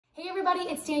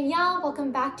everybody, it's Danielle.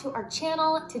 Welcome back to our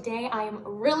channel. Today I am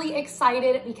really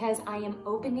excited because I am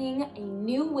opening a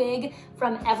new wig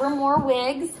from EVERMORE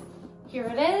Wigs. Here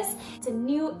it is. It's a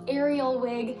new Ariel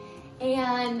wig,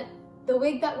 and the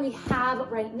wig that we have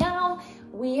right now,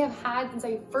 we have had since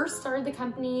I first started the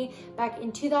company back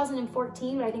in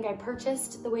 2014, but I think I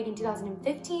purchased the wig in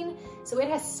 2015. So it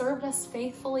has served us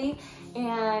faithfully,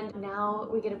 and now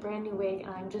we get a brand new wig,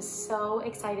 and I'm just so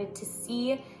excited to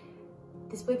see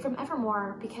this wig from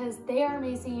EVERMORE because they are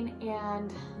amazing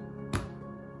and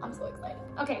I'm so excited.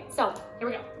 Okay, so here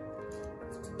we go.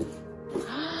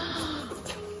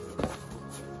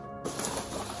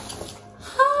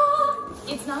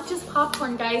 It's not just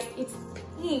popcorn, guys, it's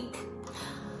pink.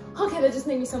 Okay, that just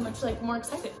made me so much more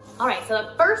excited. All right, so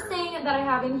the first thing that I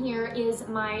have in here is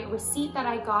my receipt that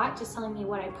I got, just telling me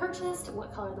what I purchased,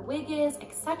 what color the wig is,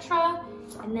 etc.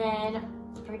 And then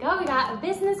here we go, we got a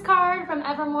business card from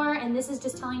EVERMORE, and this is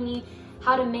just telling me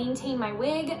how to maintain my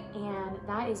wig, and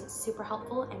that is super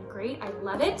helpful and great. I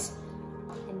love it.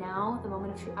 And now the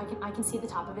moment of truth, I can see the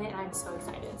top of it, and I'm so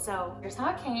excited. So here's how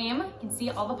it came. You can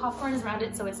see all the popcorn is around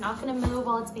it, so it's not gonna move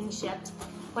while it's being shipped.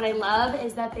 What I love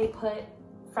is that they put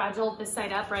fragile this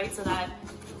side up, right, so that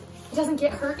it doesn't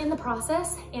get hurt in the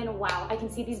process. And wow, I can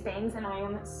see these bangs, and I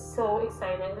am so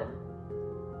excited.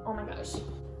 Oh my gosh.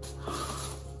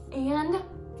 And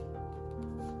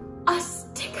a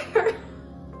sticker.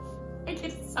 I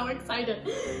get so excited.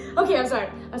 Okay, I'm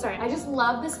sorry. I just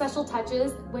love the special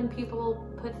touches when people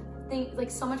put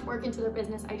things, so much work into their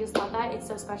business. I just love that. It's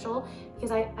so special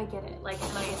because I get it. And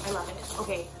I love it.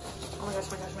 Okay. Oh my gosh,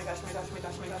 my gosh, my gosh, my gosh, my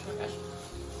gosh, my gosh, my gosh.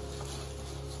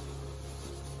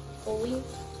 Holy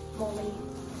moly.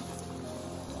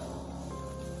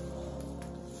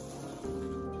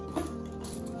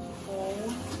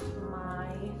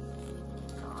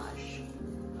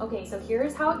 Okay, so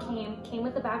here's how it came. Came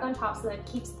with the bag on top so that it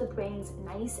keeps the bangs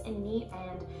nice and neat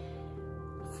and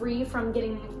free from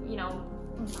getting,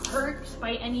 hurt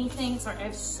by anything. Sorry, I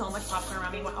have so much popcorn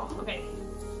around me, wow. Okay,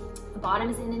 the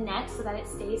bottom is in a net so that it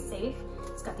stays safe.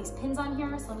 It's got these pins on here,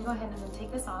 so let me go ahead and I'm gonna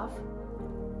take this off.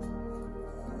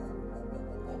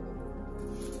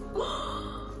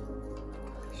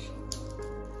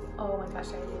 Oh my gosh,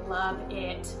 I love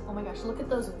it. Oh my gosh, look at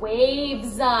those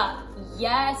waves.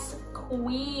 Yes,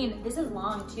 queen. This is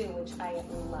long too, which I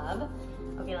love.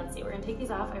 Okay, let's see, we're gonna take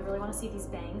these off. I really wanna see these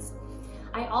bangs.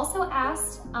 I also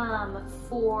asked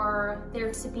for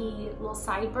there to be little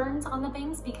sideburns on the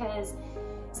bangs because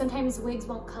sometimes wigs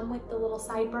won't come with the little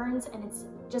sideburns, and it's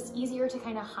just easier to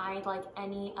kind of hide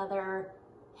any other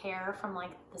hair from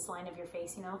this line of your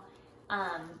face,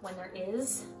 when there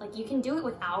is. You can do it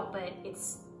without, but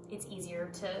it's easier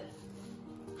to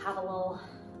have a little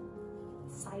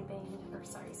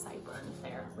sideburn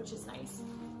there, which is nice.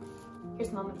 Here's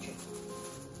the moment of truth.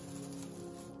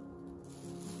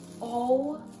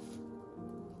 Oh.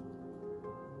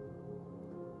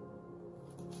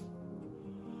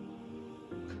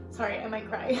 Sorry, I might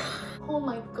cry. Oh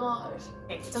my gosh.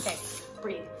 Okay, it's okay,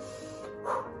 breathe.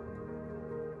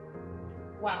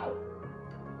 Wow.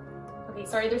 Okay,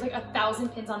 sorry, there's 1,000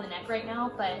 pins on the neck right now,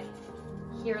 but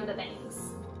here are the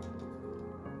bangs.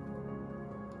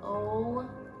 Oh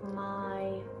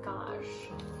my gosh.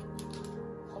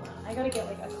 Hold on, I gotta get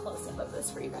a close-up of this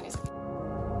for you guys.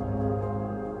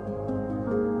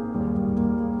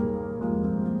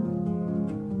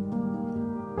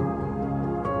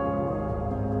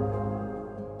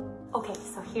 Okay,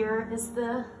 so here is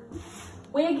the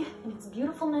wig and its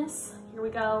beautifulness. Here we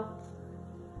go.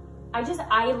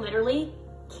 I literally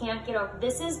can't get over.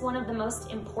 This is one of the most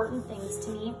important things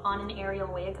to me on an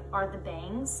Ariel wig are the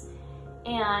bangs.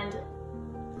 And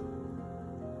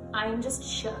I'm just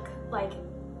shook.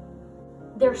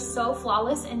 They're so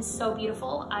flawless and so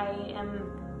beautiful. I am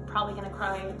probably gonna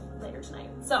cry later tonight.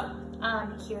 So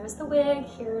here's the wig,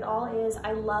 here it all is.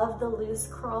 I love the loose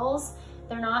curls.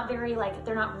 They're not very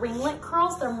they're not ringlet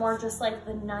curls. They're more just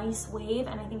the nice wave,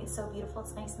 and I think it's so beautiful.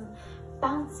 It's nice and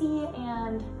bouncy,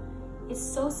 and it's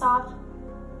so soft.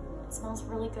 It smells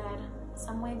really good.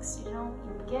 Some wigs, you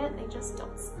get, they just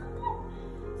don't smell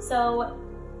good. So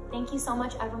thank you so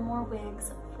much, EVERMORE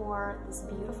Wigs, for this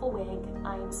beautiful wig.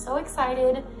 I am so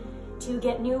excited to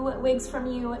get new wigs from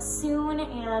you soon,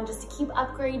 and just to keep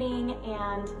upgrading.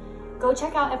 And go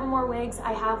check out EVERMORE Wigs.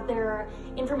 I have their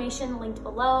information linked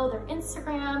below, their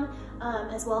Instagram,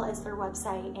 as well as their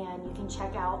website, and you can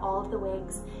check out all of the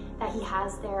wigs that he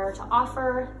has there to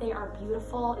offer. They are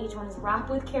beautiful. Each one is wrapped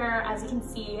with care, as you can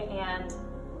see, and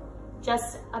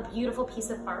just a beautiful piece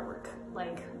of artwork.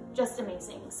 Just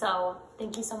amazing. So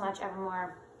thank you so much,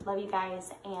 EVERMORE. Love you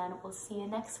guys, and we'll see you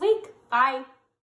next week. Bye.